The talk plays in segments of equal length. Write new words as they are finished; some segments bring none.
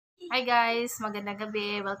Hi guys, magandang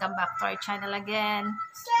gabi. Welcome back to our channel again.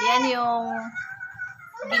 Yan yung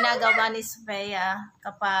ginagawa ni Sofia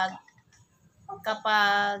kapag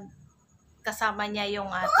kasama niya yung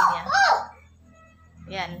ate niya.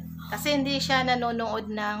 Yan. Kasi hindi siya nanonood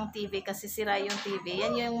ng TV kasi sira yung TV.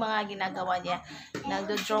 Yan yung mga ginagawa niya.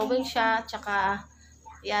 Nagdo-drawing siya, tsaka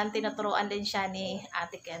yan, tinuturuan din siya ni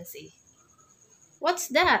Ate Kenzie. What's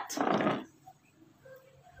that?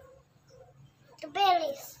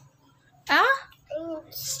 Strawberries. Ah?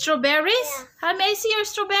 Strawberries? Yeah. How may I see your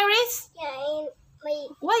strawberries? Yeah, and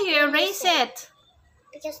Why you erase it?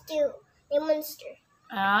 because the monster.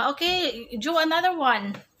 Okay. Do another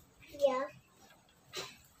one. Yeah.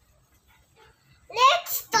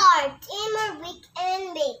 Let's start. Aim or bake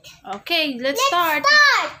and bake. Okay, let's Let's start.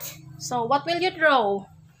 start. So, what will you draw?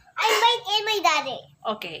 I bake and my daddy.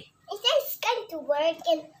 Okay. It says kind to work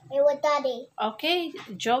and my daddy. Okay,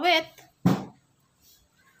 draw it.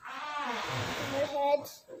 My head.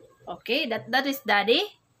 Okay, that is daddy.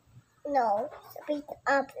 No, it's a big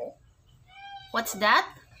apple. What's that?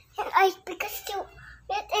 And I because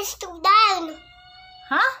it is too down.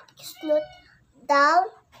 Huh? It's not down,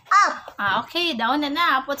 up. Okay, down and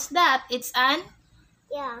up. What's that? It's an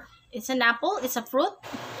apple? It's a fruit?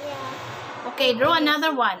 Yeah. Okay, draw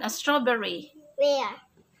another one. A strawberry. Where?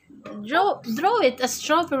 Draw it, a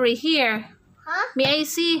strawberry here. Huh? May I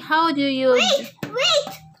see how do you... Wait!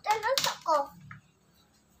 Turn on ako.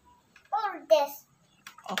 Or this.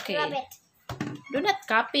 Okay. Rabbit. Do not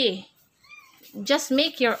copy. Just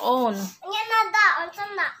make your own. Yan na da.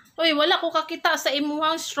 Unsan na? Uy, wala ko kakita sa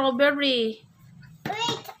imuhang strawberry.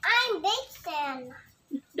 Wait, I'm baking.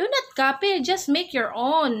 Do not copy. Just make your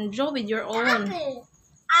own. Draw with your own.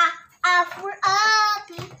 Apple. For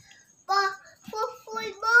apple. For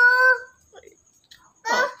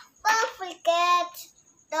forget.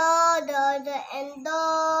 And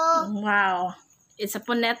Wow. It's a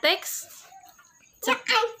phonetics. Yeah,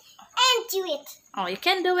 and do it. Oh, you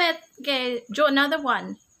can do it. Okay, draw another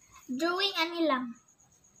one. Drawing ani lang.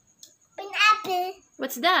 Pineapple.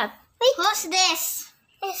 What's that? Wait. Who's this?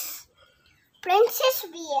 It's Princess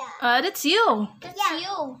Via. That's you. That's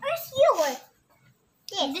you. Where's yours?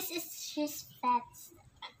 Yes. This is his pets.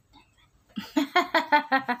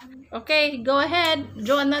 Okay, go ahead.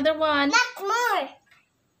 Draw another one. Not more.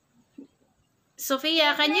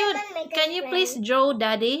 Sophia, can you please draw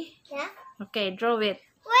daddy? Yeah. Okay, draw it.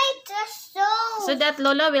 Wait, just So that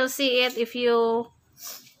Lola will see it if you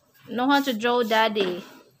know how to draw daddy.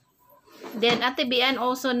 Then Ate Bian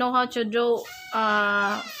also know how to draw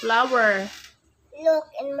flower. Look,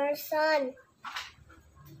 and my son.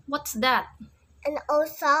 What's that? An old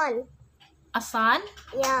son. A sun?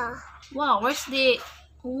 Yeah. Wow, where's the...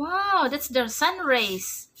 Wow, that's the sun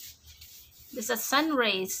rays. There's a sun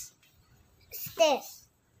rays. What's this?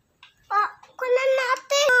 Kunan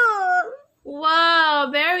natin.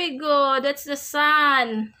 Wow, very good. That's the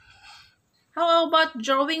sun. How about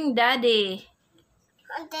drawing daddy?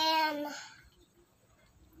 And then...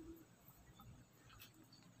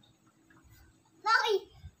 Laki,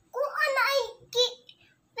 kung anay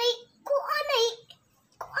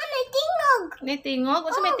tingog. May tingog?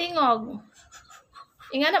 Ano may tingog?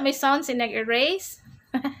 Inga na, may sound si nag-erase.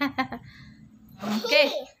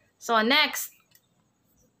 Okay. So, next.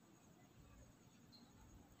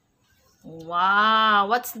 Wow,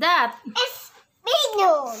 what's that? It's big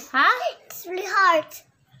no. Huh? It's really hard.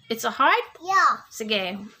 It's a heart? Yeah.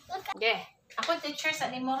 Sige. Okay. Ako teacher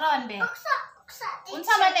sa nimo ron, be. Uksa.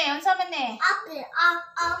 Unsa man eh? Apple.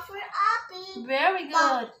 For apple. Very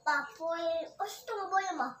good. Tumboy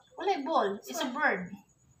mo. Walay ball. It's a bird.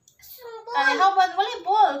 Tumboy. Kaya how about walay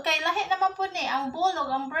ball? Kay lahi naman po ni. Ang ball o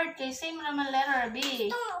ang bird kay same naman letter B.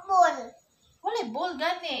 Tumboy. Walay ball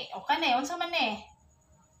gani. O kani, unsa man eh?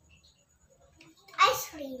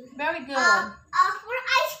 Ice cream. Very good. For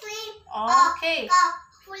ice cream. Okay.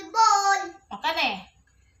 For ball. O kani.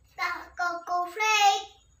 Cocoa flake.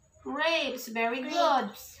 Grapes. Very good.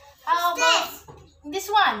 Grapes. How about this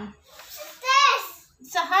one? This.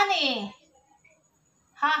 It's a honey.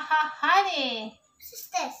 Honey. What's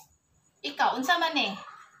this? Ikaw, unsa man eh?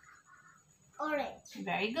 Orange.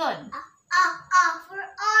 Very good. For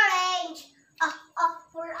orange.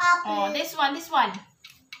 For apple. Oh, this one. For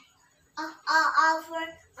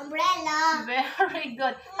umbrella. Very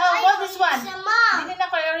good. How about this one? Sama. Dili na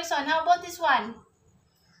ko Harrison. How about this one?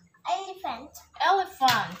 Elephant.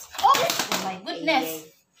 Elephant. Oh my goodness.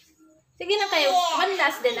 Sige na kayo. One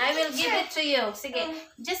last then. I will give it to you. Sige.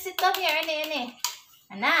 Just sit down here. Ini.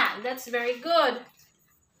 Anak, that's very good.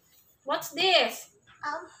 What's this?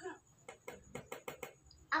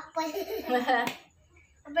 Apple.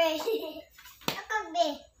 Be.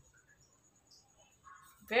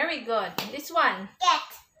 Very good. This one. Cat.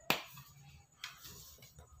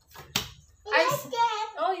 I Like cat.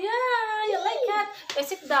 Oh yeah, you like cat. Okay,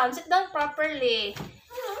 sit down. Sit down properly.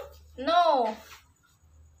 No.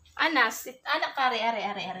 Ana, sit. Ana,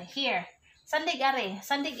 are. Here. Sandig, are.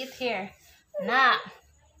 Sandig it here. Na.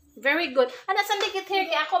 Very good. Ana, sandig it here.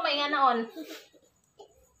 Kaya ako may nganaon.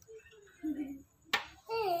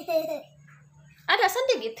 Ana,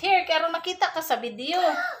 sandig it here. Kaya ron makita ka sa video.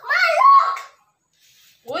 Malok!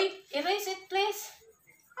 Uy, erase it please.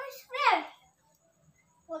 I swear.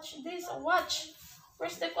 Watch this. Watch.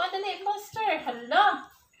 Where's the coordinate master? Hala.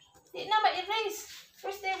 Di na ma-erase.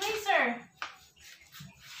 Where's the eraser?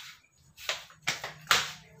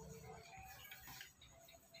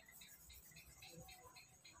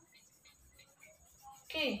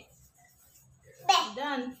 Okay.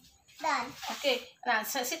 Done. Done. Okay.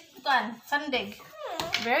 Sit kan. Sandig.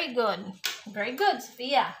 Very good. Very good,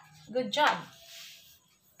 Sophia. Good job.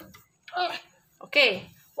 Okay.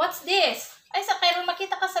 What's this? Ay, sa kayo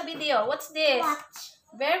makita ka sa video. What's this? Watch.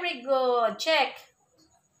 Very good. Check.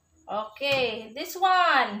 Okay. This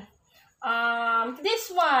one.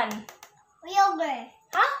 This one. Yogurt.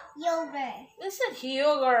 Huh? Yogurt. This is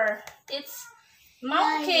yogurt. It's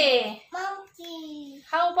monkey. Monkey.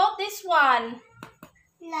 How about this one?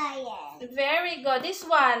 Lion. Very good. This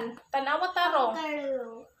one. Tanawa taro.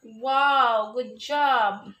 Kangaroo. Wow. Good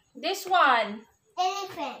job. This one.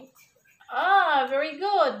 Elephant. Ah, very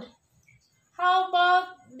good. How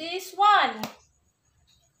about this one?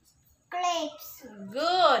 Grapes.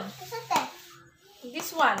 Good. What's that?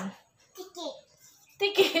 This one. Ticket.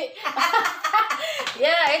 Tiki.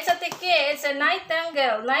 Yeah, it's a tiki. It's a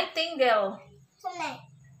nightingale. Nightingale. Sunay.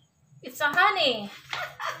 It's a honey.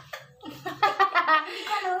 Hindi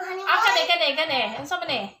ko alam honey. Kane. Ano sa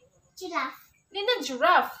man eh? Giraffe. Hindi na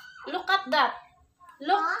giraffe. Look at that.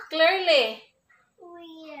 Look Huh? clearly.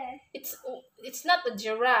 Weird. It's not a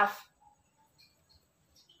giraffe.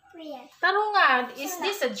 Weird. Taro nga, is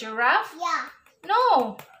this a giraffe? Yeah.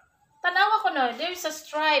 No. Tanawa ko na. There's a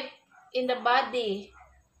stripe in the body.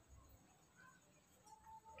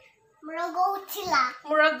 Murago sila.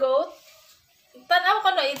 Mura goat. Tanawa ko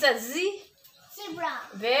na. It's a Z. Zebra.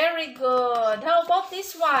 Very good. How about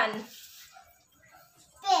this one?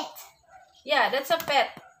 Pet. Yeah, that's a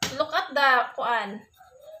pet. Look at the kuan.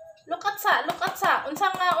 Look at sa.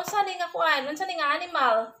 Unsa ni nga kuan? Unsa ni nga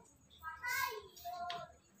animal?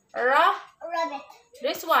 Rabbit.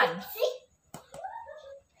 This one. See?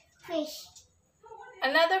 Fish.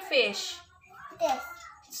 Another fish. This.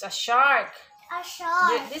 It's a shark. A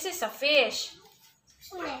shark. This is a fish.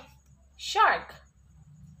 Sunay. Shark.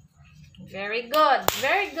 Very good.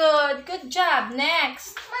 Very good. Good job.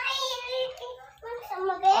 Next.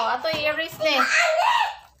 Oh, ato i-erase ni.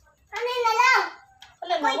 Ano na lang?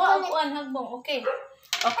 Wala na. Kuan hagbong. Okay.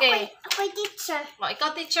 Okay. Ako'y teacher. Oh,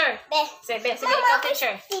 ikaw teacher. Be. Sige, ikaw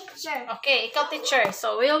teacher. Teacher. Okay, ikaw teacher.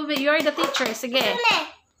 So, you're the teacher. Sige. Sunay.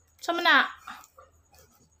 Sama na.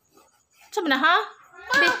 Ha?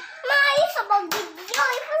 Maayos sa mag-video.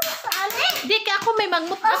 Ikaw sa amin. Di ka ako may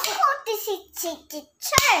magmut. Ako si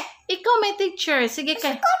teacher. Ikaw may teacher. Sige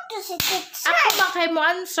ka. Ako si teacher. Ako ba kayo mo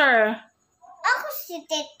answer? Ako si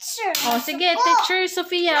teacher. Oh, sige, teacher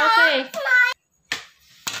Sofia. Okay.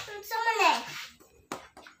 Sama na.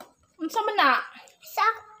 Sama na.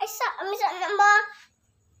 Isa na ba?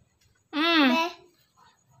 Be.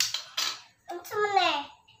 Sama na.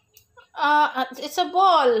 It's a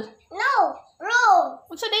ball. No. Roll.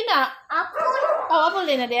 Unsa day na? Apple. Oh, apple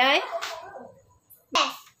din na di ay.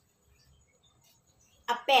 Yes.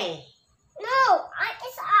 Apple. No.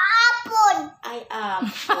 It's apple. Ay,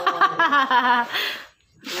 apple.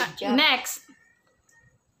 Good job. Next.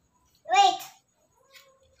 Wait.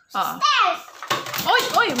 Oh. Stairs.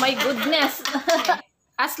 Oy, my goodness.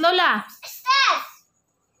 Ask Lola. Stairs.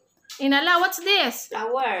 Inala, what's this?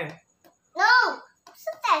 Flower. No.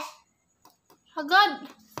 Stairs. Hagad.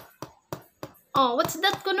 Oh, what's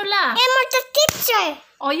that kunula? I'm the teacher.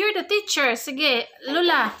 Oh, you're the teacher. Sige,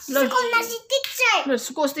 Lola. Ako na si teacher.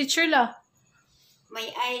 Suko si teacher la. My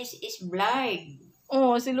eyes is blurred.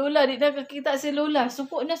 Oh, si Lola. Di nakakita si Lola.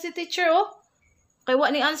 Suko na si teacher, oh. Kaya wa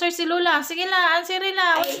ni answer si Lola. Sige la, answer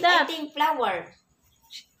la. What's I that? think flower.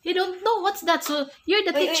 He don't know what's that. So, you're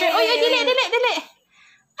the Wait, teacher. wait, Oh, wait, yeah, wait. dili.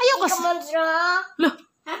 Ayaw ko. Come on, draw. Look,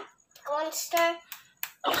 Monster.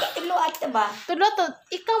 Ilo at ba? tulo to.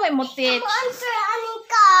 Ikaw may mo teach. Monster, aning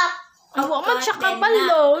cup. Awa man siya Cut din na.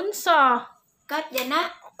 kabalon sa. Cut yan na.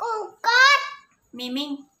 Oh, cut.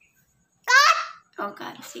 Miming. Cut. Oh,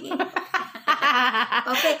 cut. Sige.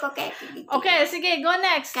 Okay. Okay, sige, go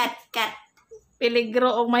next. Cut.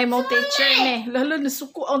 Peligro og may mo teacher ni. Lalo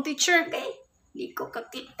nasuko ang teacher. Okay. Di ko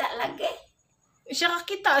kakita lagi. Siya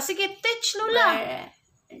kakita. Sige, teach Lola.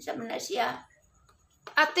 Sa na siya.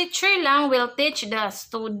 A teacher lang will teach the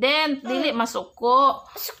student. Dili masuko.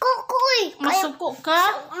 Masuko ko eh. Masuko ka?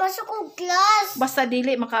 Masuko class. Basta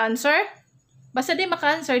dili maka-answer? Basta di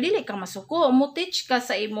maka-answer, dili ka masuko. Mo teach ka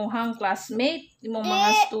sa imuhang classmate, imong mga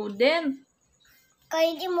student.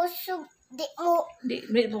 Kaya di mo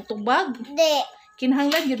Di mo tubag. Di.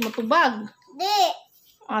 Kinahanglan yun mo tubag. Di.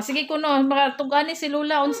 Sige kuno, baka tugani si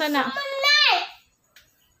Lola unsa na.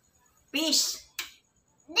 Peace.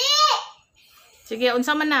 Di. Sige,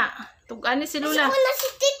 unsa man na. Tugani si Lola. Nasuko na si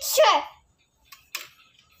teacher.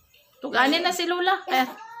 Tugani na si Lola.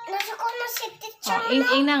 Nasuko na si teacher.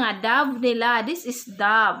 Ing na nga, dab nila. This is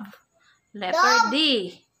dab. Letter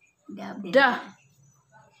D. Da.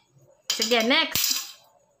 Sige, next.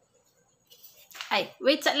 Ay,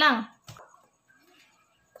 wait sa lang.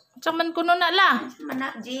 Saman kuno na la.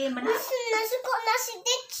 Mana, G, mana. Nasuko na si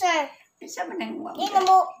teacher. Sa manang Ina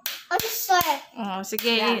mo, answer.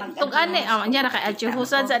 Sige. Yeah, Tugani. Nya ra kay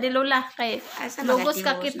adjuhusan sa di Lola. Kay Asa lugos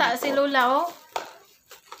ka mag-adjuhus kita na si ko? Lola, oh.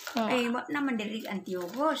 Ay, wala naman diri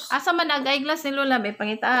antiobos. Asa man nagay glass ni Lola, may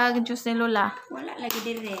pangitaag juice ni Lola. Wala lagi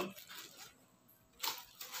diri.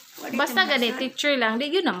 Wala Basta itong gani masal. teacher lang,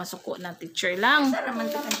 di yun na masuko na teacher lang. Sa naman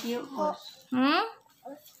ito antiobos.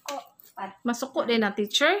 Masuko din na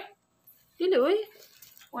teacher? Dili oy.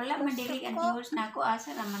 Wala man diri antiobos na ako.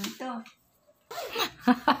 Asa naman ito.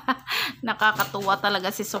 Nakakatuwa talaga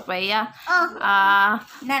si Sofia.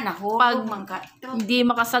 Pag Nahulog man ka ito. hindi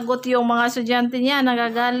makasagot yung mga estudyante niya,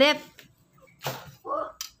 nagagalit.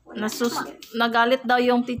 Nagalit daw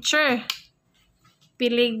yung teacher.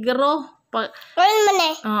 Peligro. Ano man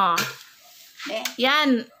eh?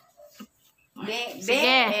 Yan. Be.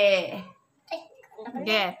 Sige.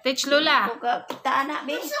 Sige. Teach Lola. Kita anak,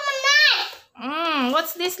 be.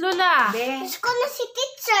 What's this, Lola? Be. Nasuko na si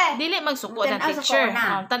teacher. Dili magsuko ng Tanaw sa teacher. una.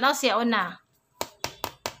 Tanaw siya una.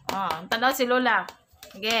 Tanaw si Lola.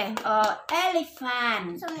 Sige.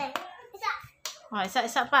 Elephant.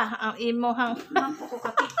 Isa pa. Ang imuhang Mampu ko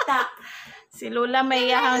kakita. si Lola may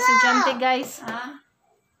iyahang estudyante, guys. Ha?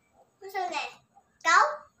 Ikaw?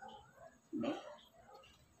 Be.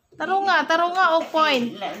 Taro nga, o point.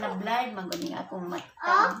 Na-blind man gani akong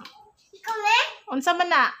mata. Ikaw na? Unsa man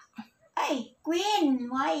na? Ay, Queen.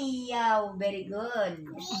 Wow, very good.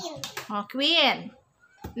 Queen.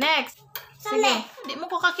 Next. Sige. Saan Di mo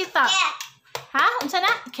ko kakita. Cat. Ha? Unsa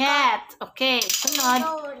na? Cat. Okay. Sunod.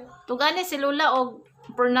 Tugani si Lola og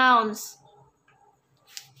pronounce.